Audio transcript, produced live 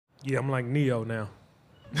Yeah, I'm like Neo now.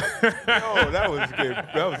 Oh, that was good.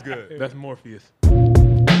 That was good. That's Morpheus. Look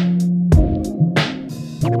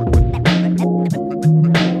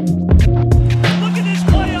at this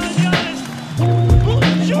play on Giannis.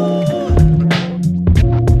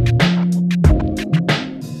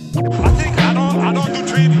 I don't do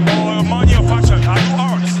trade or money or fashion. I do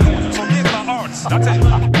arts. For me, it's about arts. That's it.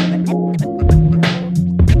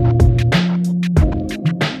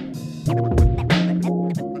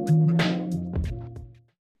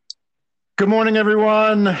 Good morning,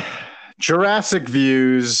 everyone. Jurassic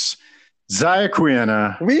Views, Zaya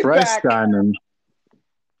Quiana, We Bryce back. Diamond.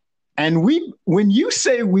 And when you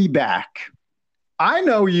say we back, I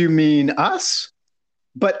know you mean us,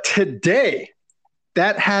 but today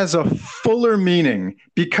that has a fuller meaning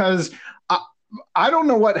because I don't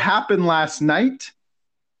know what happened last night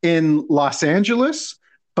in Los Angeles,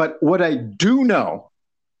 but what I do know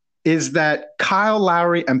is that Kyle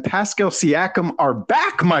Lowry and Pascal Siakam are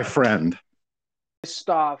back, my friend. Pissed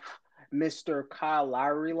off Mr. Kyle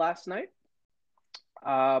Lowry last night.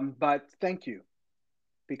 But thank you.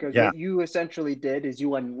 Because what you essentially did is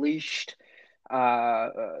you unleashed,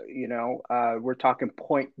 we're talking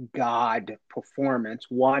point God performance,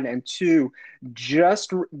 1 and 2,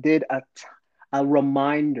 just did a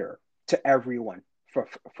reminder to everyone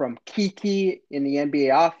from Kiki in the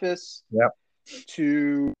NBA office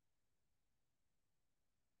to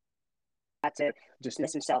that's it. Just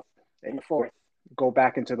miss himself in the fourth. Go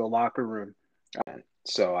back into the locker room.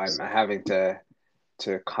 So I'm having to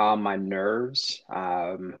calm my nerves.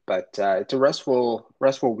 But it's a restful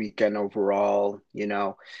weekend overall,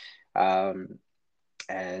 I'm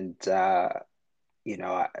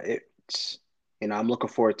looking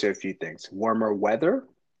forward to a few things: warmer weather,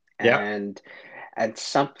 and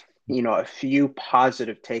some, a few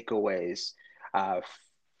positive takeaways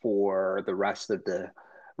for the rest of the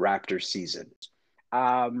Raptors season.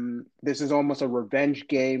 This is almost a revenge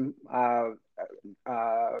game on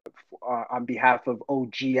behalf of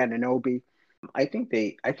OG Anunoby. I think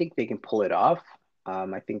they can pull it off.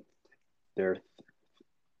 I think they're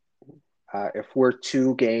if we're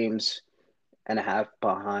 2 games and a half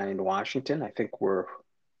behind Washington, I think we're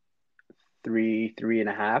three and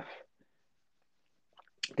a half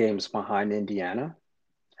games behind Indiana,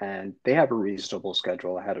 and they have a reasonable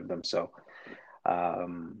schedule ahead of them. So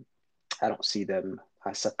I don't see them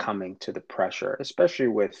succumbing to the pressure, especially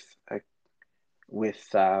with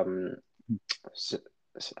our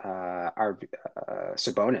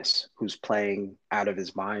Sabonis, who's playing out of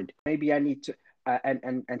his mind. Maybe I need to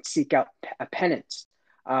and seek out a penance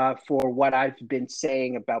for what I've been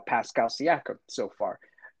saying about Pascal Siakam so far.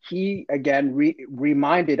 He again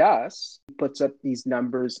reminded us, puts up these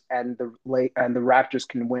numbers, and the Raptors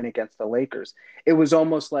can win against the Lakers. It was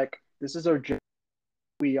almost like this is our job.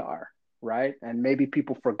 We are right, and maybe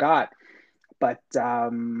people forgot, but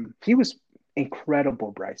he was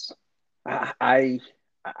incredible, Bryce. I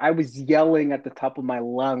was yelling at the top of my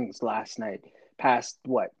lungs last night, past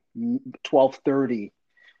 12:30,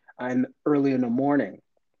 and early in the morning.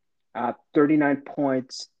 39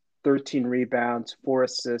 points, 13 rebounds, 4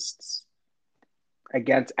 assists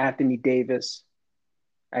against Anthony Davis,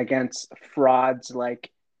 against frauds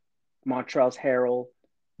like Montrezl Harrell,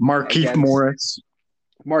 Markieff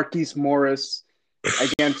Morris,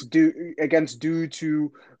 against dudes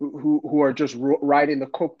who are just riding the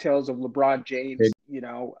coattails of LeBron James.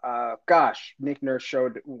 Nick Nurse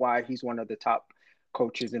showed why he's one of the top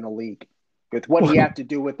coaches in the league with what he had to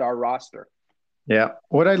do with our roster. Yeah.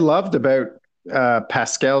 What I loved about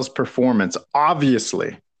Pascal's performance,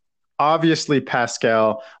 obviously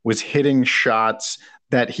Pascal was hitting shots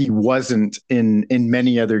that he wasn't in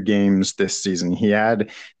many other games this season. He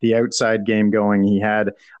had the outside game going. He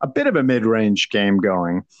had a bit of a mid-range game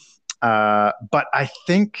going. But I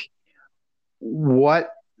think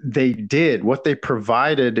what they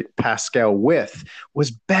provided Pascal with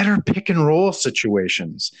was better pick and roll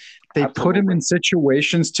situations. They put him in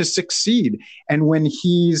situations to succeed. And when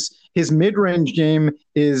his mid-range game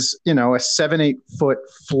is, a 7-8 foot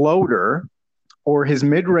floater, or his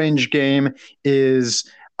mid-range game is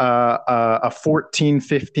a 14,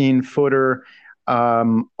 15 footer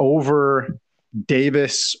over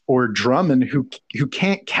Davis or Drummond, who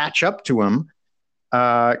can't catch up to him.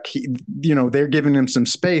 They're giving him some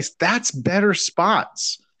space. That's better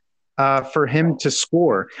spots for him to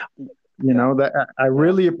score. That I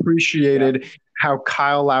really appreciated how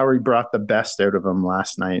Kyle Lowry brought the best out of him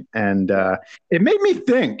last night. And it made me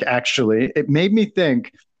think, actually.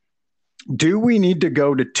 Do we need to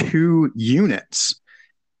go to 2 units?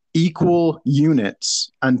 equal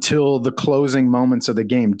units until the closing moments of the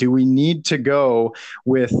game? Do we need to go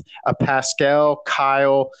with a Pascal,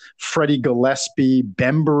 Kyle, Freddie Gillespie,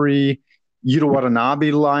 Bembury, Yuta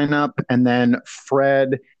Watanabe lineup, and then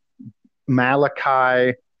Fred,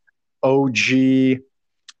 Malachi, OG,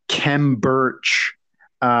 Kem Birch,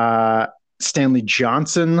 Stanley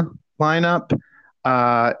Johnson lineup?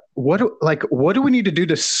 What do we need to do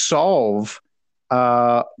to solve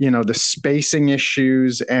the spacing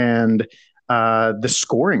issues and the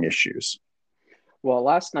scoring issues? Well,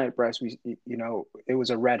 last night, Bryce, it was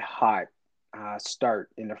a red hot start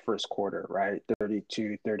in the first quarter, right?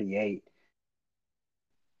 32-38.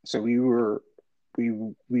 So we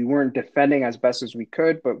weren't defending as best as we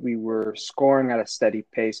could, but we were scoring at a steady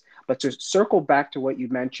pace. But to circle back to what you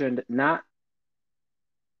mentioned, not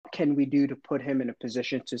can we do to put him in a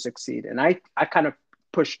position to succeed? And I kind of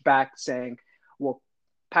pushed back saying, well,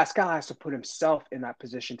 Pascal has to put himself in that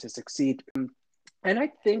position to succeed. And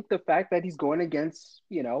I think the fact that he's going against,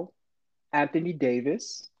 Anthony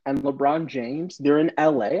Davis and LeBron James, they're in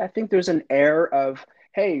LA. I think there's an air of,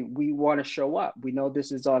 hey, we want to show up. We know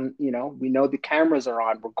this is on, we know the cameras are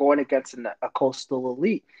on. We're going against a coastal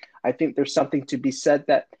elite. I think there's something to be said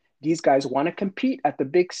that these guys want to compete at the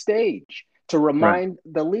big stage, to remind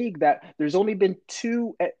the league that there's only been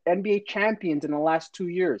 2 NBA champions in the last 2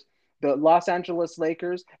 years, the Los Angeles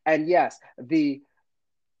Lakers and, yes, the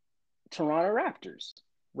Toronto Raptors,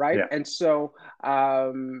 right? Yeah. And so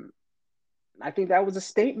I think that was a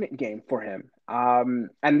statement game for him.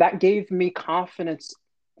 And that gave me confidence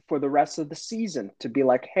for the rest of the season to be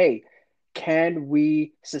like, hey, can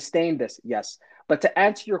we sustain this? Yes. But to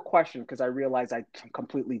answer your question, because I realized I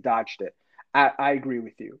completely dodged it, I agree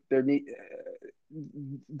with you.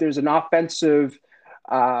 There's an offensive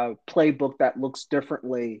playbook that looks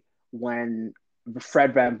differently when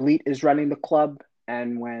Fred VanVleet is running the club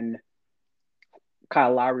and when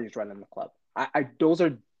Kyle Lowry is running the club. Those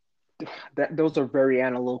are very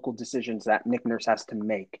analytical decisions that Nick Nurse has to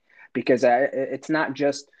make, because it's not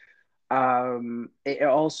just it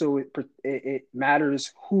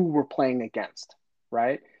matters who we're playing against,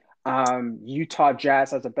 right? Utah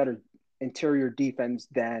Jazz has a better interior defense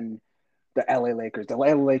than the LA Lakers. The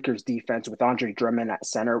LA Lakers defense with Andre Drummond at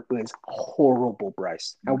center was horrible,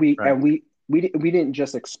 Bryce. And we didn't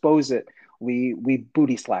just expose it, we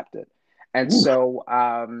booty slapped it. And so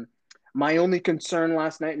my only concern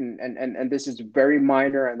last night, and this is very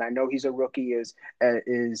minor, and I know he's a rookie, is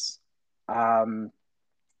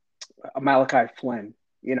Malachi Flynn.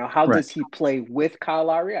 How does he play with Kyle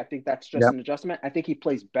Lowry? I think that's just an adjustment. I think he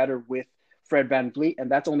plays better with Fred VanVleet,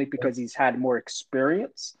 and that's only because he's had more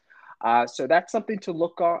experience. So that's something to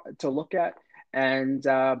look at. And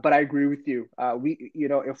but I agree with you.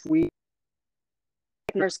 If we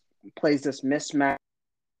plays this mismatch,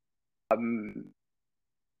 and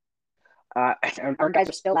our guys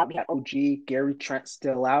are still out. We have OG, Gary Trent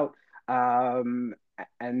still out, and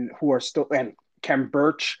who are still, and Kem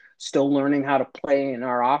Birch still learning how to play in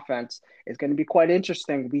our offense. Is going to be quite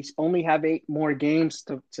interesting. We only have 8 more games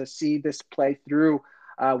to see this play through,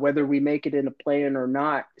 whether we make it in a play-in or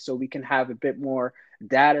not, so we can have a bit more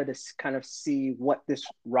data to kind of see what this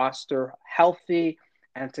roster, healthy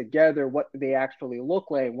and together, what they actually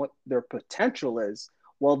look like and what their potential is.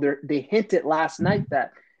 Well, they hinted last night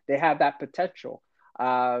that they have that potential.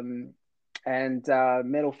 And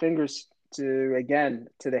middle fingers to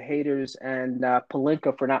the haters and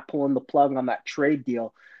Pelinka for not pulling the plug on that trade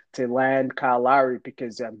deal to land Kyle Lowry,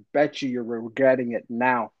 because I bet you're regretting it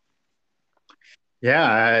now.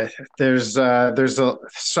 Yeah, there's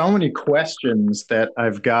so many questions that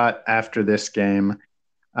I've got after this game.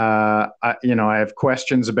 I have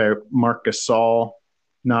questions about Marc Gasol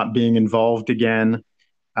not being involved again.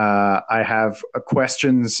 I have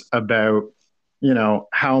questions about,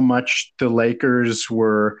 how much the Lakers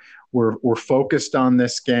were focused on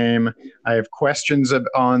this game. I have questions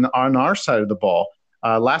on our side of the ball.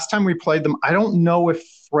 Last time we played them, I don't know if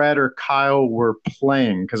Fred or Kyle were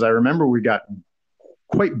playing, because I remember we got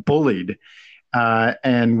quite bullied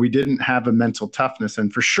and we didn't have a mental toughness.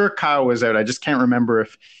 And for sure Kyle was out. I just can't remember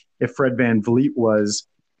if Fred VanVleet was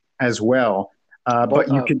as well. But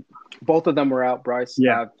you could. Both of them were out, Bryce.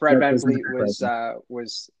 Yeah, Fred VanVleet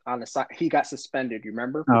was on the side. He got suspended, you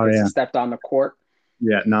remember? Because he stepped on the court.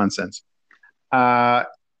 Yeah, nonsense.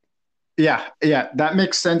 Yeah, that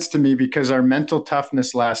makes sense to me, because our mental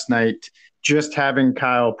toughness last night, just having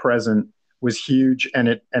Kyle present, was huge, and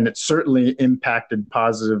it certainly impacted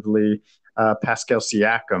positively Pascal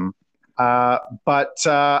Siakam. But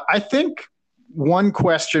I think one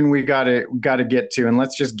question we got to get to, and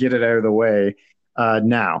let's just get it out of the way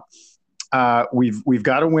now. We've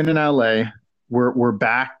got to win in LA. We're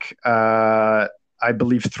back. I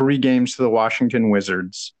believe 3 games to the Washington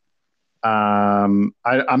Wizards. I'm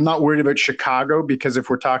not worried about Chicago because if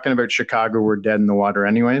we're talking about Chicago, we're dead in the water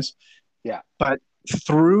anyways. Yeah. But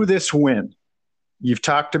through this win, you've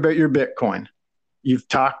talked about your Bitcoin. You've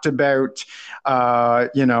talked about,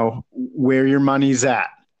 where your money's at.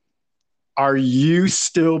 Are you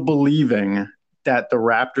still believing that the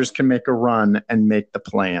Raptors can make a run and make the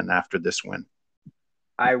play-in after this win?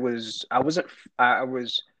 I was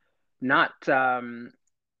not. I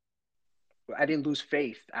didn't lose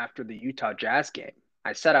faith after the Utah Jazz game.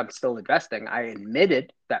 I said I'm still investing. I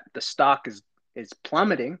admitted that the stock is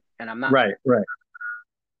plummeting, and I'm not. Right.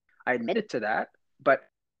 I admitted to that, but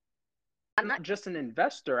I'm not just an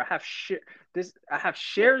investor. I have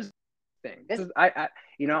shares. Thing. This is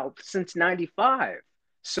since '95.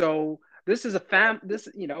 So this is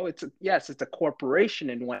it's a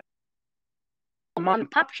corporation, and when a mom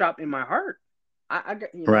and pop shop in my heart.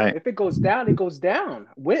 Right. If it goes down, it goes down.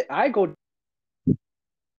 We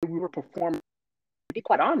were performing. To be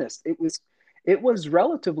quite honest, it was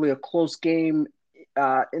relatively a close game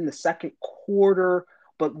in the second quarter.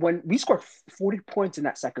 But when we scored 40 points in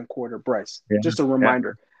that second quarter, Bryce, just a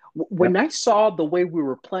reminder. Yeah. When I saw the way we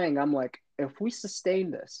were playing, I'm like, if we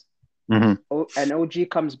sustain this, and OG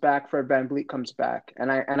comes back, Fred VanVleet comes back,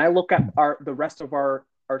 and I look at the rest of our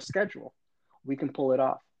schedule, we can pull it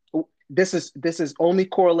off. This is only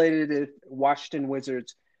correlated if Washington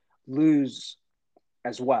Wizards lose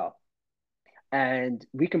as well. And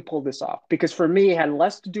we can pull this off because for me, it had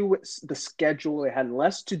less to do with the schedule. It had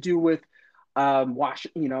less to do with our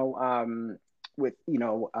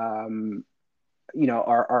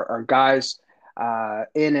guys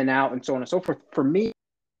in and out and so on and so forth. For me,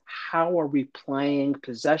 how are we playing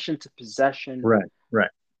possession to possession? Right.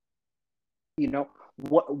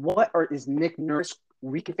 Is Nick Nurse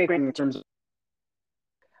reconfiguring in terms of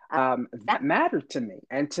that mattered to me,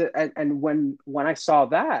 and when I saw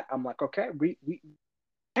that, I'm like, okay, we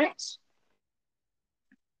chance.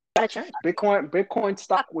 Got a chance. Bitcoin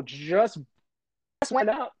stock would just went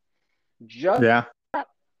up.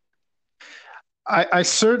 I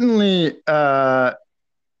certainly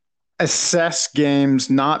assess games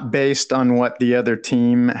not based on what the other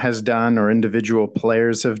team has done or individual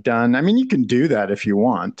players have done. I mean, you can do that if you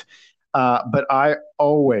want. But I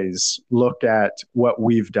always look at what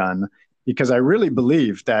we've done because I really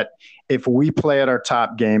believe that if we play at our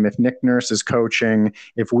top game, if Nick Nurse is coaching,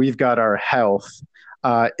 if we've got our health,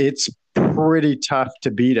 it's pretty tough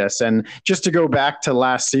to beat us. And just to go back to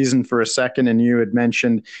last season for a second, and you had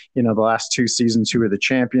mentioned, the last 2 seasons who were the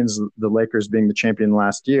champions, the Lakers being the champion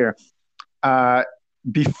last year.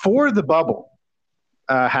 Before the bubble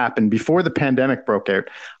happened, before the pandemic broke out,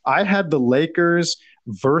 I had the Lakers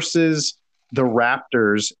versus the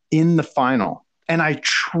Raptors in the final. And I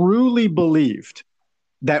truly believed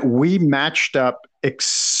that we matched up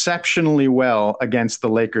exceptionally well against the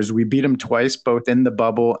Lakers. We beat them twice, both in the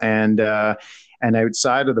bubble and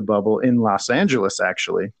outside of the bubble in Los Angeles,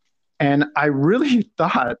 actually. And I really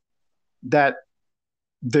thought that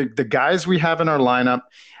the guys we have in our lineup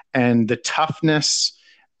and the toughness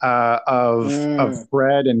of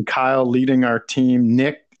Fred and Kyle leading our team,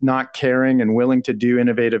 Nick not caring and willing to do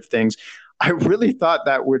innovative things, I really thought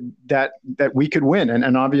that we could win.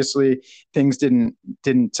 And obviously things didn't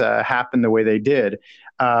happen the way they did.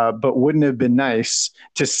 But wouldn't it have been nice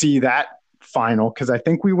to see that final? Because I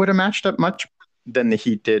think we would have matched up much than the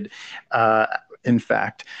Heat did, in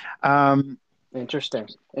fact. Interesting.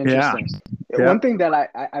 Yeah. One thing that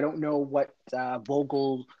I don't know what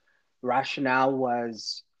Vogel's rationale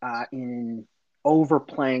was in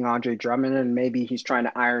overplaying Andre Drummond, and maybe he's trying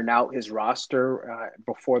to iron out his roster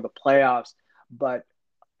before the playoffs. But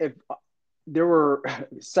if there were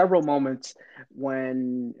several moments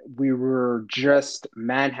when we were just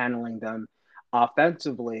manhandling them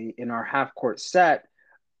offensively in our half-court set,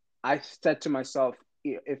 I said to myself,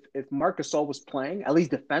 if Marc Gasol was playing, at least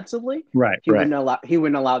defensively, he wouldn't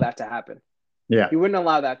allow that to happen. Yeah. He wouldn't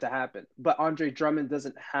allow that to happen. But Andre Drummond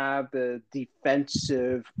doesn't have the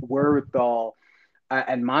defensive wherewithal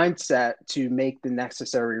and mindset to make the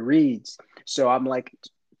necessary reads. So I'm like,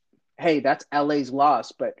 hey, that's LA's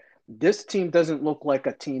loss, but this team doesn't look like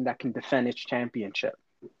a team that can defend its championship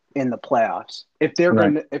in the playoffs. If they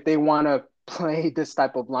want to play this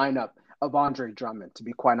type of lineup of Andre Drummond, to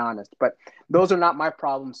be quite honest. But those are not my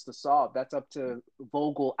problems to solve. That's up to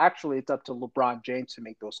Vogel. Actually, it's up to LeBron James to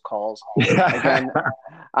make those calls. Again,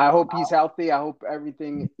 I hope he's healthy. I hope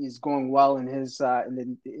everything is going well in his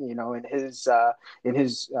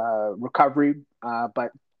recovery.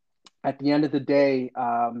 But At the end of the day,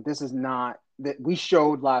 this is not that we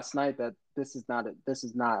showed last night that this is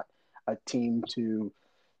not a team to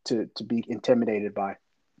be intimidated by.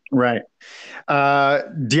 Right.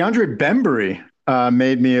 DeAndre Bembry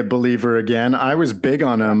made me a believer again. I was big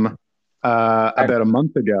on Yeah. him about a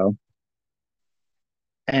month ago,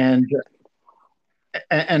 and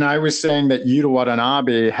and I was saying that Yuta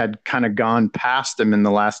Watanabe had kind of gone past him in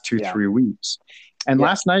the last two, Yeah. 3 weeks. And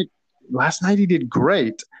Yeah. last night he did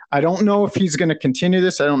great. I don't know if he's going to continue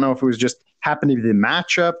this. I don't know if it was just happened to be the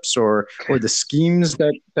matchups or the schemes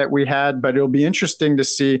that we had, but it'll be interesting to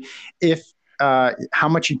see if how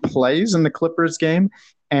much he plays in the Clippers game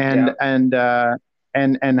and Yeah.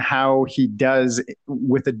 and how he does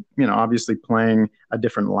with obviously playing a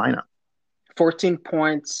different lineup. 14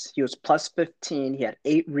 points. He was plus 15. He had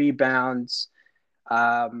 8 rebounds.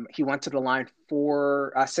 He went to the line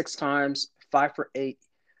 6 times, 5 for 8,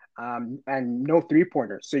 and no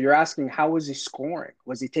 3-pointers. So you're asking, how was he scoring?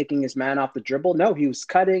 Was he taking his man off the dribble? No, he was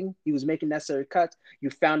cutting. He was making necessary cuts. You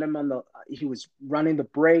found him he was running the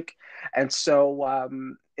break. And so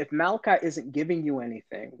if Malachi isn't giving you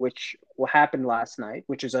anything, which will happen last night,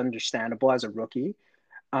 which is understandable as a rookie,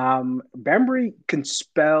 Bembry can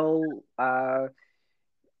spell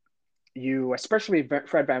you, especially if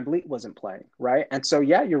Fred VanVleet wasn't playing, right? And so,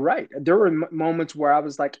 yeah, you're right. There were moments where I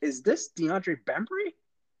was like, is this DeAndre Bembry?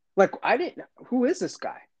 Like, who is this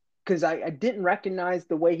guy? Because I didn't recognize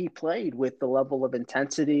the way he played with the level of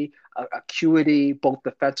intensity, acuity, both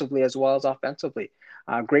defensively as well as offensively.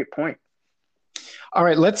 Great point. All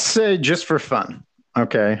right, let's say just for fun,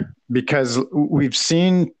 okay, because we've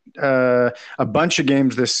seen a bunch of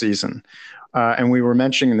games this season, and we were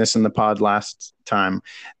mentioning this in the pod last time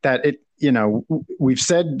that we've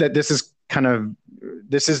said that this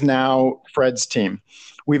is now Fred's team.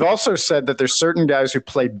 We've also said that there's certain guys who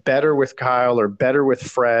play better with Kyle or better with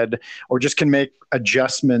Fred or just can make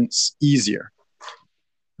adjustments easier.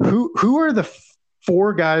 Who are the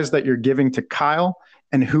 4 guys that you're giving to Kyle,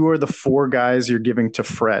 and who are the 4 guys you're giving to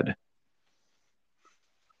Fred?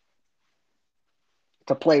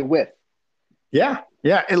 To play with. Yeah.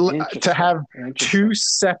 To have 2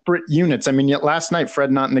 separate units. I mean, yet last night,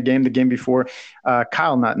 Fred not in the game before,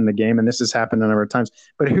 Kyle not in the game, and this has happened a number of times.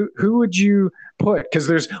 But who would you put? Because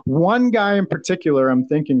there's one guy in particular I'm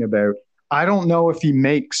thinking about. I don't know if he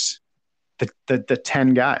makes the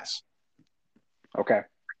 10 guys. Okay.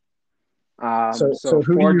 So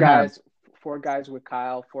who 4 do you guys, have? 4 guys with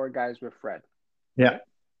Kyle, 4 guys with Fred. Yeah.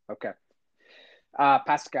 Okay.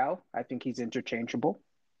 Pascal, I think he's interchangeable.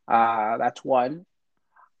 That's 1.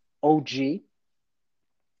 OG,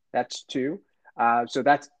 that's 2. So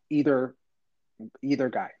that's either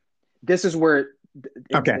guy. This is where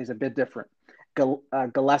it is a bit different.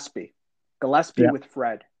 Gillespie with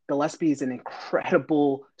Fred. Gillespie is an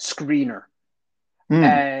incredible screener.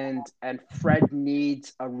 And Fred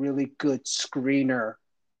needs a really good screener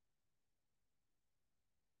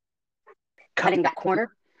cutting that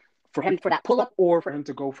corner for him for that pull up, or for him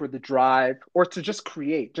to go for the drive, or to just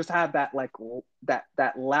have that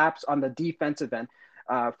that lapse on the defensive end,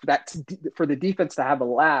 for the defense to have a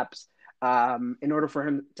lapse, in order for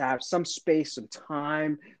him to have some space, some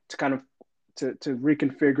time to kind of to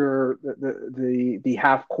reconfigure the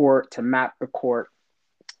half court, to map the court.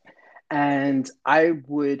 And I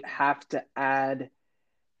would have to add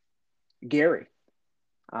Gary,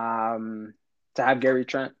 to have Gary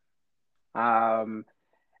Trent.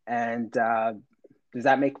 And does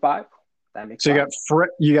that make 5? That makes so 5.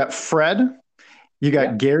 You got Fred. You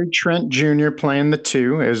got Gary Trent Jr. playing the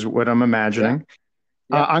 2, is what I'm imagining.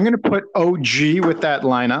 Yeah. I'm going to put OG with that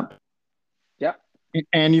lineup. Yep.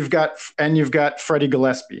 And you've got Freddie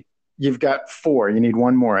Gillespie. You've got 4. You need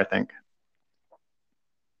 1 more, I think.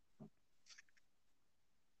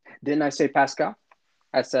 Didn't I say Pascal?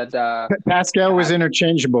 I said Pascal was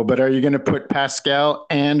interchangeable, but are you going to put Pascal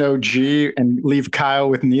and OG and leave Kyle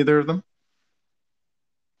with neither of them?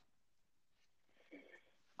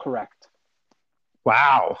 Correct.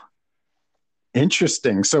 Wow.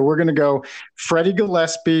 Interesting. So we're going to go Freddie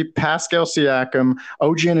Gillespie, Pascal Siakam,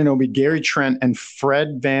 OG Anunoby, Gary Trent, and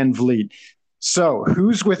Fred VanVleet. So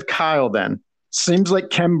who's with Kyle then? Seems like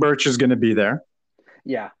Kem Birch is going to be there.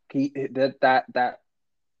 Yeah,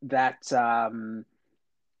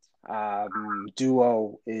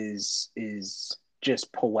 duo is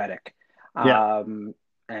just poetic. Yeah.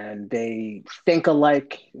 And they think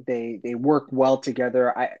alike. They work well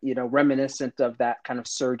together. Reminiscent of that kind of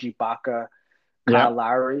Serge Ibaka, Kyle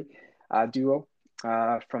Lowry duo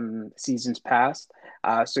from seasons past.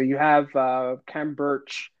 So you have Kem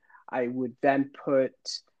Birch. I would then put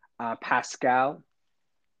Pascal.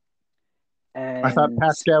 I thought And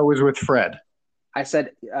Pascal was with Fred. I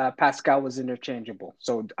said Pascal was interchangeable.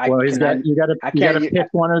 So Well, you got to pick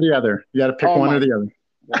one or the other. You got to pick Oh one or my, the other.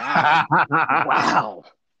 wow. Wow.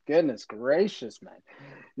 Goodness gracious, man.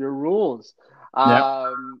 Your rules.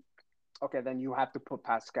 Yep. Okay, then you have to put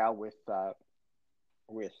Pascal with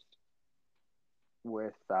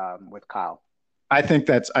Kyle. I think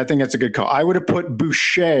that's a good call. I would have put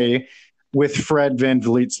Boucher with Fred Van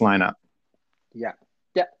Vliet's lineup. Yeah.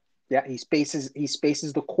 Yeah. Yeah. He spaces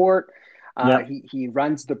the court. Yep. He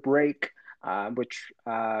runs the break,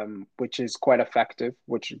 which is quite effective,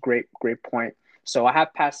 which is great point. So I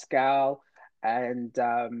have Pascal and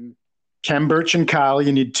Kem Birch and Kyle,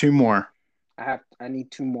 you need two more. I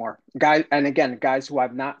need two more guys, and again, guys who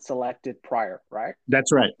I've not selected prior, right?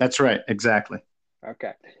 That's right. Exactly.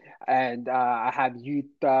 Okay, and I have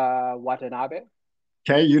Yuta Watanabe.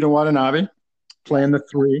 Okay, Yuta Watanabe playing the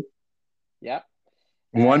three. Yeah.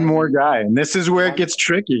 One more guy, and this is where it gets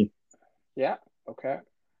tricky. Yeah. Okay.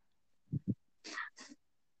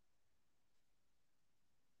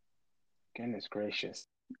 Goodness gracious.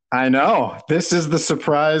 I know. This is the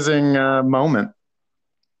surprising moment.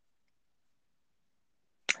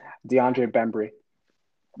 DeAndre Bembry.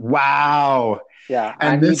 Wow. Yeah,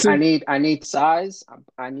 and I need size.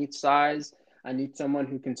 I need size. I need someone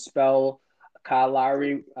who can spell Kyle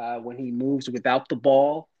Lowry when he moves without the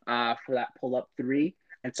ball for that pull-up three,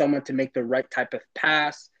 and someone to make the right type of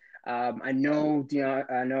pass. I know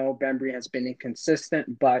Bembry has been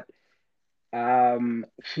inconsistent, but when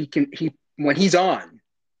he's on,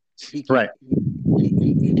 he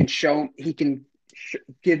can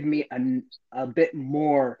give me a bit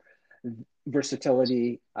more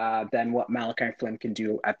versatility than what Malachi Flynn can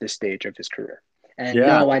do at this stage of his career. And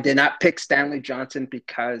no, I did not pick Stanley Johnson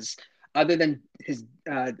because other than his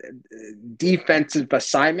defensive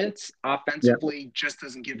assignments, offensively just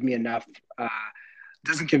doesn't give me enough,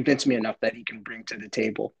 doesn't convince me enough that he can bring to the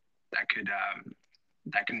table that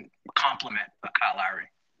can complement a Kyle Lowry.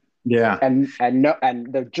 Yeah. And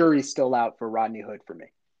the jury's still out for Rodney Hood for me.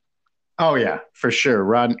 Oh yeah, for sure.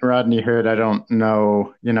 Rodney Hood, I don't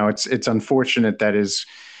know. It's unfortunate that his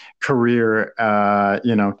career,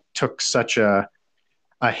 took such a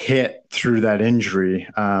hit through that injury.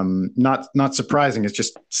 Not surprising. It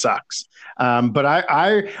just sucks. But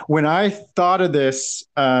I when I thought of this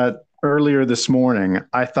earlier this morning,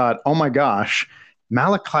 I thought, oh my gosh,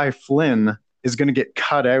 Malachi Flynn is going to get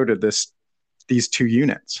cut out of these two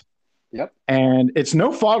units. Yep. And it's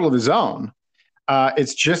no fault of his own.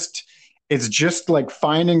 It's just like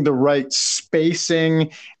finding the right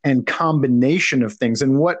spacing and combination of things.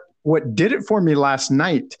 And what did it for me last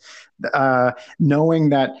night, knowing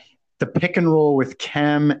that the pick and roll with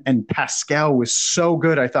Kem and Pascal was so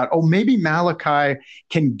good, I thought, oh, maybe Malachi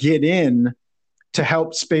can get in to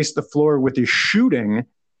help space the floor with his shooting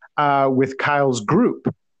with Kyle's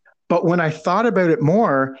group. But when I thought about it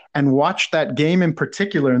more and watched that game in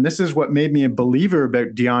particular, and this is what made me a believer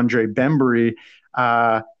about DeAndre Bembry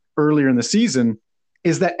earlier in the season,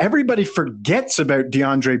 is that everybody forgets about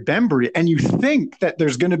DeAndre Bembry, and you think that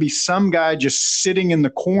there's going to be some guy just sitting in the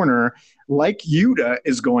corner like Yuta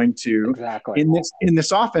is going to in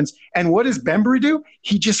this offense. And what does Bembry do?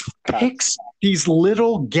 He just picks these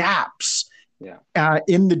little gaps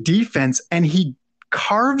in the defense, and he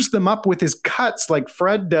carves them up with his cuts like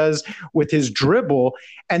Fred does with his dribble,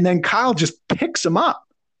 and then Kyle just picks them up.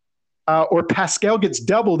 Or Pascal gets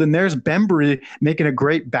doubled, and there's Bembry making a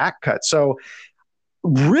great back cut. So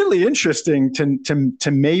really interesting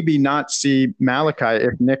to maybe not see Malachi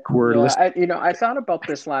if Nick were listening. I thought about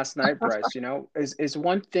this last night, Bryce. Is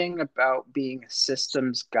one thing about being a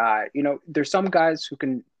systems guy. There's some guys who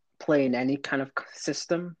can play in any kind of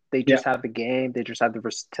system. They just have the game. They just have the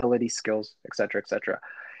versatility, skills, et cetera.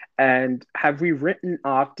 And have we written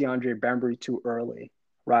off DeAndre Bembry too early,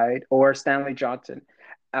 right? Or Stanley Johnson?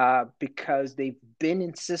 Because they've been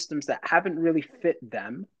in systems that haven't really fit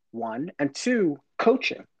them, one, and two,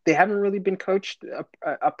 coaching. They haven't really been coached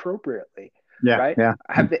appropriately, right? Yeah.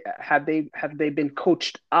 Have they been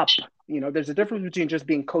coached up? There's a difference between just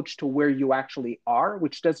being coached to where you actually are,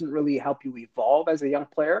 which doesn't really help you evolve as a young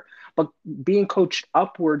player, but being coached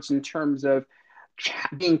upwards in terms of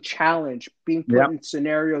being challenged, being put in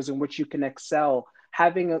scenarios in which you can excel,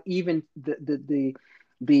 having even the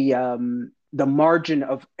margin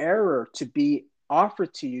of error to be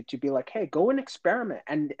offered to you, to be like, hey, go and experiment.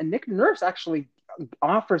 And Nick Nurse actually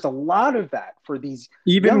offers a lot of that for these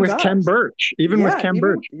even with guys. Kem Birch. With Kem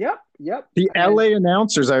Birch. Yep. The LA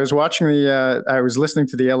announcers, I was listening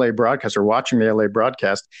to the LA broadcast, or watching the LA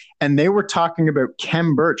broadcast, and they were talking about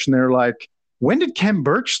Kem Birch, and they're like, when did Ken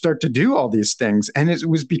Burch start to do all these things? And it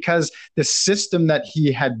was because the system that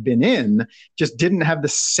he had been in just didn't have the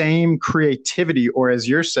same creativity, or as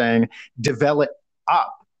you're saying, develop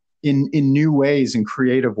up in new ways and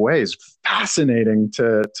creative ways. Fascinating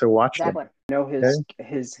to watch. Exactly.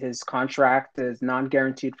 His contract is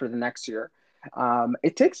non-guaranteed for the next year.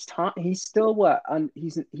 It takes time. He's still what?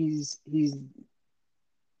 He's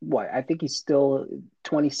what? I think he's still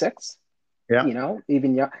 26. Yeah.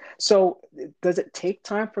 Even young. So does it take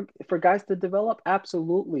time for guys to develop?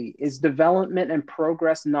 Absolutely. Is development and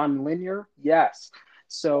progress non-linear? Yes.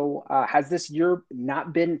 So has this year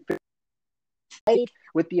not been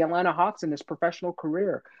with the Atlanta Hawks in his professional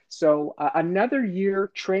career? So another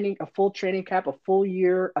year training, a full training camp, a full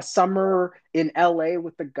year, a summer in LA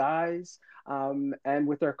with the guys and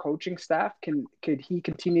with their coaching staff. Could he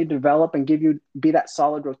continue to develop and be that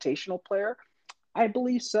solid rotational player? I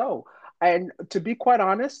believe so. And to be quite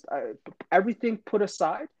honest, everything put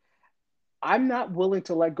aside, I'm not willing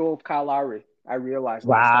to let go of Kyle Lowry. I realized.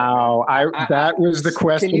 Wow, that was the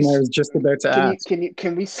question I was just about to ask.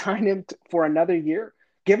 Can we sign him for another year?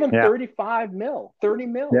 Give him 35 mil, 30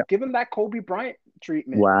 mil. Yeah. Give him that Kobe Bryant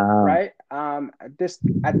treatment. Wow. Right. At this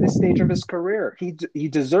stage of his career, he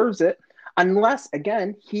deserves it. Unless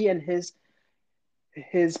again, he and his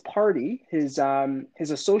party, his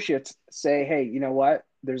associates say, hey, you know what?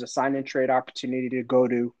 There's a sign and trade opportunity to go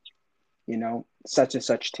to, such and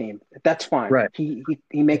such team. That's fine. Right. He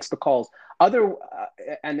makes the calls.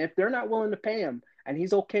 And if they're not willing to pay him, and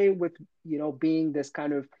he's okay with being this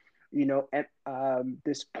kind of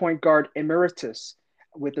this point guard emeritus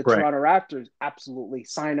with the Toronto Raptors, absolutely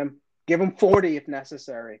sign him. Give him 40 if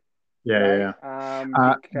necessary. Yeah.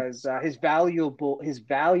 Because his value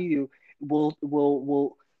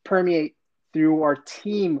will permeate through our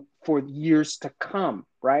team for years to come,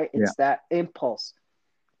 right? It's that impulse.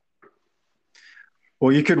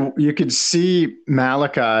 Well, you could see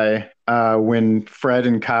Malachi when Fred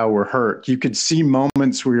and Kyle were hurt. You could see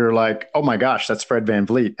moments where you're like, oh my gosh, that's Fred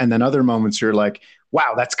VanVleet. And then other moments you're like,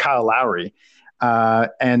 wow, that's Kyle Lowry.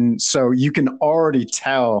 And so you can already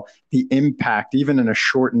tell the impact, even in a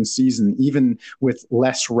shortened season, even with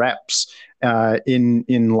less reps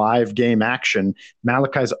in live game action.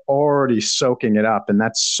 Malachi's already soaking it up, and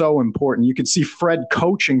that's so important. You could see Fred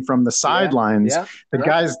coaching from the sidelines. The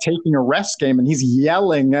guy's taking a rest game, and he's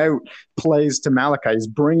yelling out plays to Malachi. He's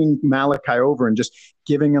bringing Malachi over and just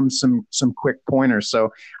giving him some quick pointers.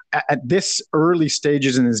 So at this early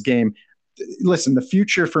stages in his game, listen, the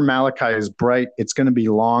future for Malachi is bright. It's going to be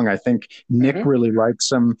long. I think Nick really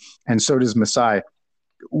likes him, and so does Masai.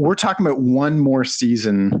 We're talking about one more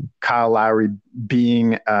season, Kyle Lowry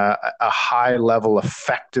being a high-level,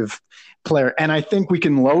 effective player. And I think we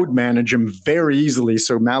can load manage him very easily,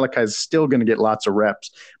 so Malachi is still going to get lots of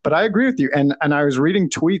reps. But I agree with you. And I was reading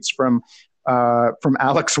tweets from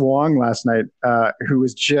Alex Wong last night, who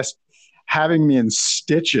was just having me in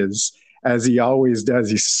stitches, as he always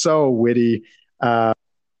does. He's so witty. But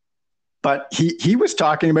he was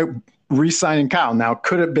talking about re-signing Kyle. Now,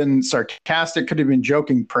 could have been sarcastic, could have been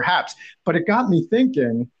joking, perhaps. But it got me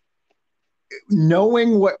thinking,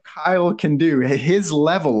 knowing what Kyle can do at his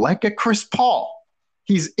level, like a Chris Paul,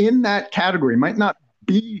 he's in that category. Might not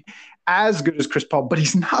be as good as Chris Paul, but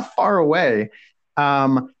he's not far away.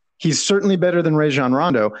 He's certainly better than Rajon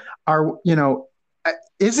Rondo.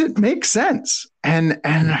 Is it make sense? And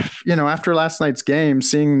after last night's game,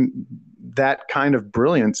 seeing that kind of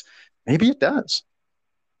brilliance, maybe it does.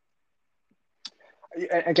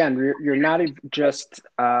 Again, you're not just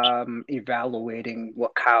evaluating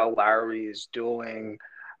what Kyle Lowry is doing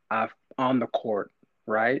on the court,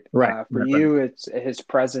 right? For you, it's his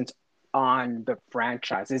presence on the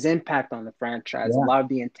franchise, his impact on the franchise, a lot of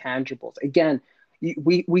the intangibles. Again,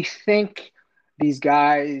 we think these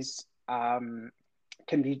guys can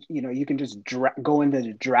be, you can just go into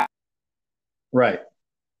the draft. Right.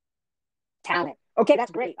 Talent. Okay,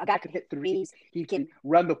 that's great. A guy could hit threes. He can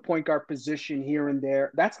run the point guard position here and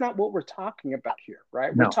there. That's not what we're talking about here,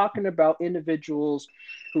 right? No. We're talking about individuals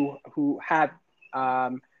who have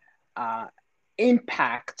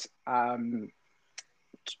impact,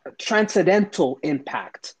 transcendental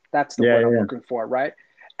impact. That's the word I'm looking for, right?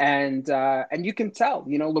 And you can tell,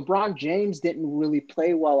 LeBron James didn't really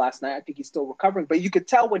play well last night. I think he's still recovering, but you could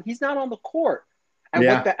tell when he's not on the court. And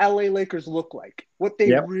what the LA Lakers look like, what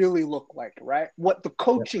they really look like, right? What the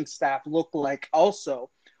coaching staff look like also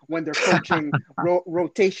when they're coaching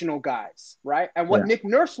rotational guys, right? And what Nick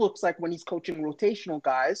Nurse looks like when he's coaching rotational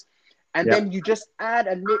guys. And then you just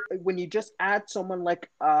add when you just add someone like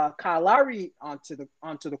Kyle Lowry onto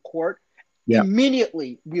the court,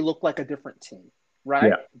 immediately we look like a different team.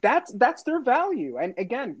 right? That's their value. And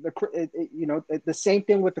again, the same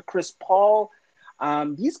thing with the Chris Paul.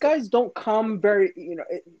 These guys don't come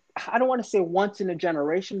I don't want to say once in a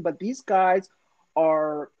generation, but these guys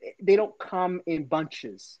they don't come in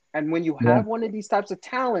bunches. And when you have one of these types of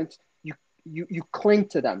talents, you cling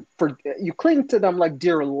to them like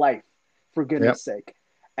dear life, for goodness sake.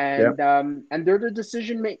 And they're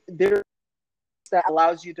the they're that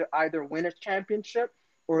allows you to either win a championship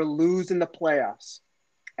or lose in the playoffs.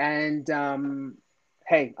 And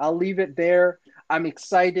hey, I'll leave it there. I'm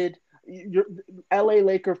excited. LA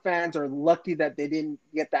Laker fans are lucky that they didn't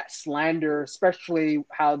get that slander, especially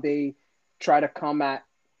how they try to come at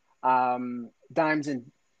dimes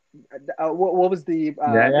and what was the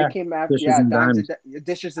they came after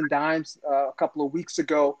dishes and dimes a couple of weeks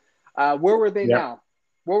ago. Where were they now?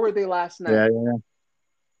 Where were they last night?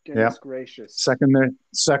 Goodness gracious. Sucking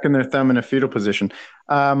their thumb in a fetal position.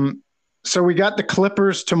 So we got the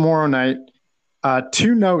Clippers tomorrow night.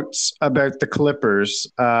 Two notes about the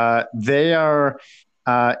Clippers. They are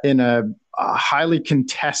in a highly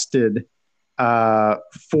contested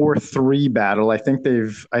 4-3 battle. I think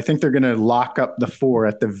they're going to lock up the 4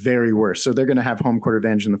 at the very worst. So they're going to have home court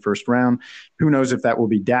advantage in the first round. Who knows if that will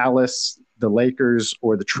be Dallas, the Lakers,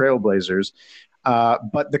 or the Trailblazers.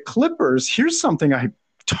 But the Clippers, here's something I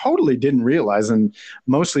totally didn't realize, and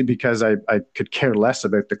mostly because I could care less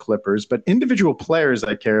about the Clippers, but individual players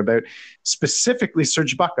I care about, specifically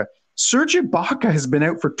Serge Ibaka. Serge Ibaka has been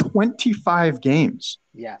out for 25 games.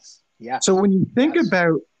 Yes. So when you think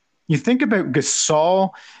about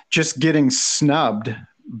Gasol just getting snubbed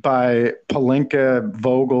by Pelinka,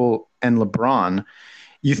 Vogel, and LeBron,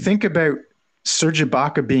 you think about Serge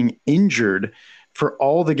Ibaka being injured for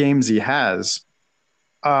all the games he has.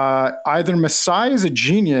 Either Masai is a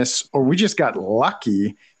genius or we just got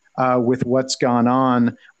lucky with what's gone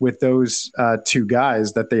on with those two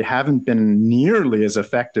guys, that they haven't been nearly as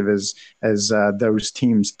effective as those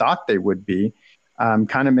teams thought they would be.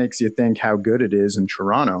 Kind of makes you think how good it is in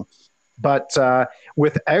Toronto. But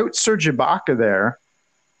without Serge Ibaka there,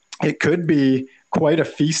 it could be quite a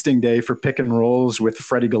feasting day for pick and rolls with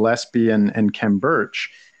Freddie Gillespie and Kem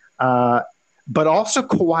Birch. But also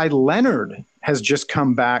Kawhi Leonard has just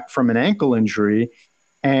come back from an ankle injury,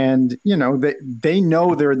 and they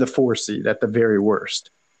know they're the 4 seed at the very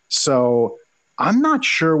worst. So I'm not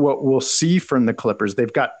sure what we'll see from the Clippers.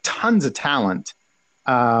 They've got tons of talent,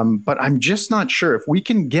 but I'm just not sure if we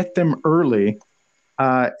can get them early.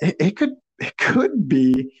 It could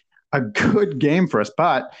be a good game for us,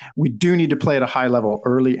 but we do need to play at a high level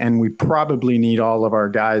early, and we probably need all of our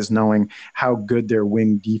guys knowing how good their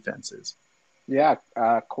wing defense is. Yeah,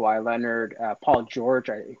 Kawhi Leonard, Paul George,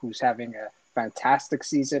 who's having a fantastic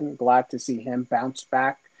season. Glad to see him bounce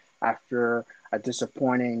back after a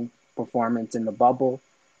disappointing performance in the bubble.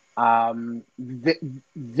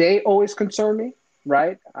 They always concern me,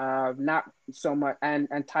 right? Not so much.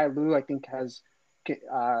 And Ty Lue, I think, is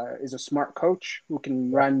a smart coach who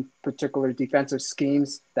can run particular defensive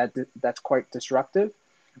schemes that's quite disruptive.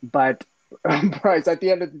 But Bryce, at the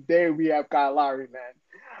end of the day, we have Kyle Lowry, man.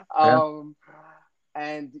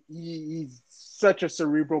 And he's such a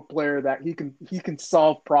cerebral player that he can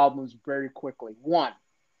solve problems very quickly. 1,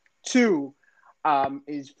 2,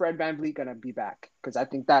 is Fred VanVleet going to be back? Because I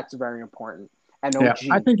think that's very important. And OG.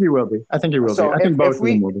 Yeah, I think he will be. I think both of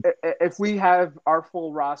them will be. If we have our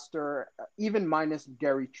full roster, even minus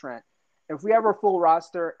Gary Trent, if we have our full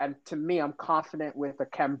roster, and to me, I'm confident with a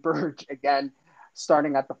Kem Birch again,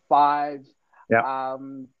 starting at the 5. Yeah.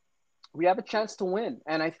 We have a chance to win.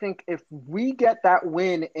 And I think if we get that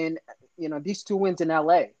win in, these 2 wins in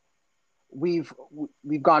LA, we've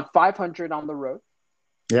gone 500 on the road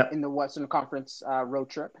in the Western Conference road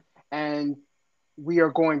trip. And we are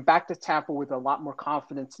going back to Tampa with a lot more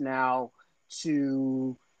confidence now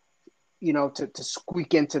to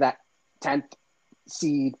squeak into that 10th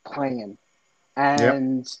seed play-in.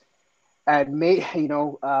 And a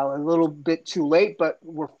little bit too late, but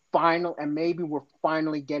we're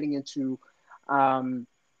finally getting into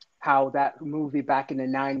how that movie back in the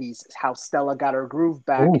 90s, how Stella got her groove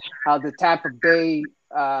back, how the Tampa Bay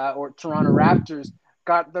or Toronto Raptors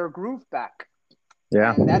got their groove back.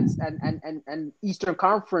 Yeah. And that's and Eastern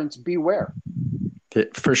Conference, beware.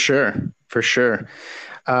 For sure.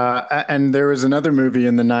 And there was another movie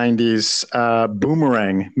in the 90s,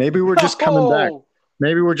 Boomerang. Maybe we're just coming back.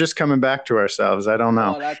 Maybe we're just coming back to ourselves. I don't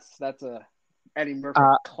know. Oh, that's a Eddie Murphy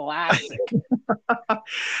classic.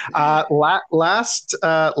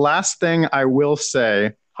 Last thing I will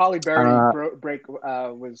say. Halle Berry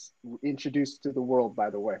was introduced to the world, by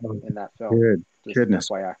the way, in that film. Goodness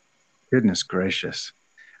gracious.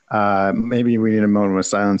 Maybe we need a moment of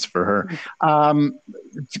silence for her.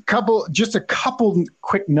 Just a couple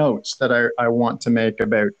quick notes that I want to make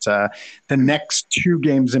about the next two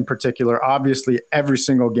games in particular. Obviously, every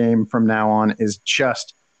single game from now on is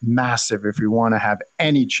just massive if we want to have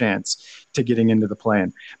any chance to getting into the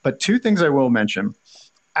play-in. But two things I will mention.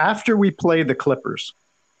 After we play the Clippers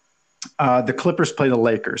play the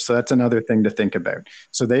Lakers. So that's another thing to think about.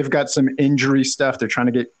 So they've got some injury stuff. They're trying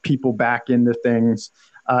to get people back into things.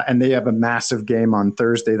 And they have a massive game on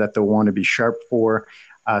Thursday that they'll want to be sharp for,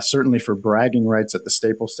 certainly for bragging rights at the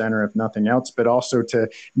Staples Center, if nothing else, but also to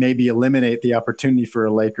maybe eliminate the opportunity for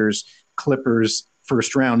a Lakers-Clippers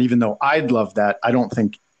first round, even though I'd love that. I don't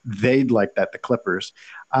think they'd like that, the Clippers.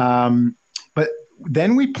 But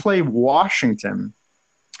then we play Washington,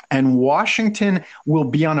 and Washington will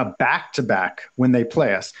be on a back-to-back when they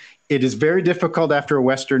play us. It is very difficult after a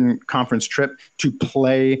Western Conference trip to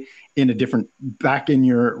play back in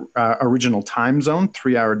your original time zone,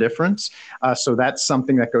 3-hour difference. So that's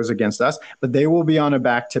something that goes against us. But they will be on a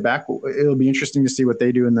back-to-back. It'll be interesting to see what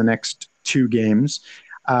they do in the next two games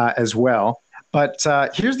as well. But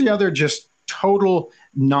here's the other just total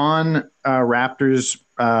non-Raptors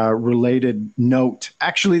related note.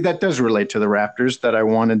 Actually, that does relate to the Raptors that I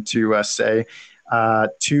wanted to say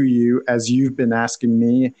to you, as you've been asking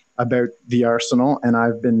me about the Arsenal, and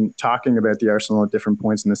I've been talking about the Arsenal at different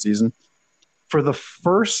points in the season. For the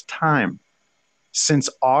first time since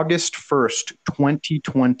August 1st,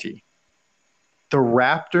 2020, the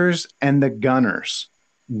Raptors and the Gunners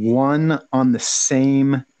won on the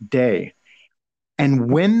same day.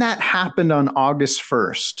 And when that happened on August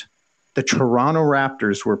 1st, the Toronto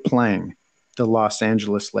Raptors were playing the Los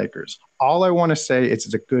Angeles Lakers. All I want to say is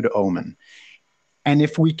it's a good omen. And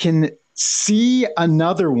if we can see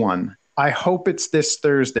another one, I hope it's this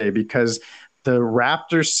Thursday, because the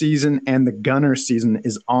Raptors season and the Gunners season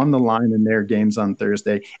is on the line in their games on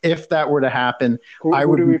Thursday. If that were to happen,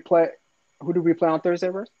 who do we play on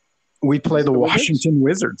Thursday first? We play the Washington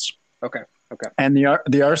Wizards. Okay. And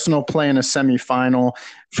the Arsenal play in a semifinal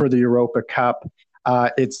for the Europa Cup.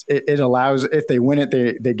 It allows, if they win it,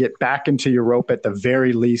 they get back into Europe at the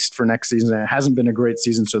very least for next season. And it hasn't been a great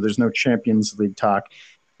season, so there's no Champions League talk.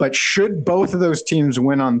 But should both of those teams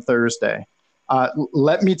win on Thursday,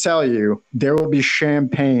 let me tell you, there will be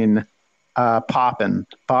champagne popping,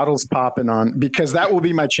 bottles popping on, because that will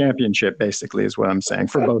be my championship, basically, is what I'm saying,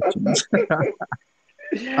 for both teams.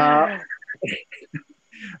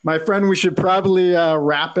 My friend, we should probably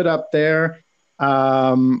wrap it up there.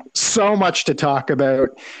 So much to talk about.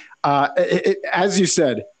 As you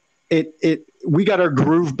said, we got our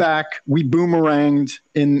groove back. We boomeranged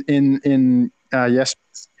in yes.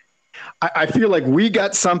 I feel like we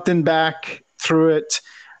got something back through it.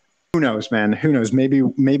 Who knows, man? Who knows? Maybe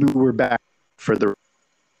we're back for the.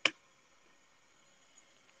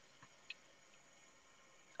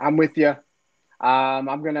 I'm with you. I'm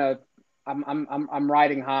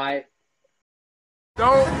riding high.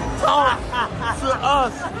 Don't talk to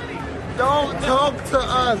us. Don't talk to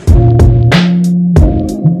us.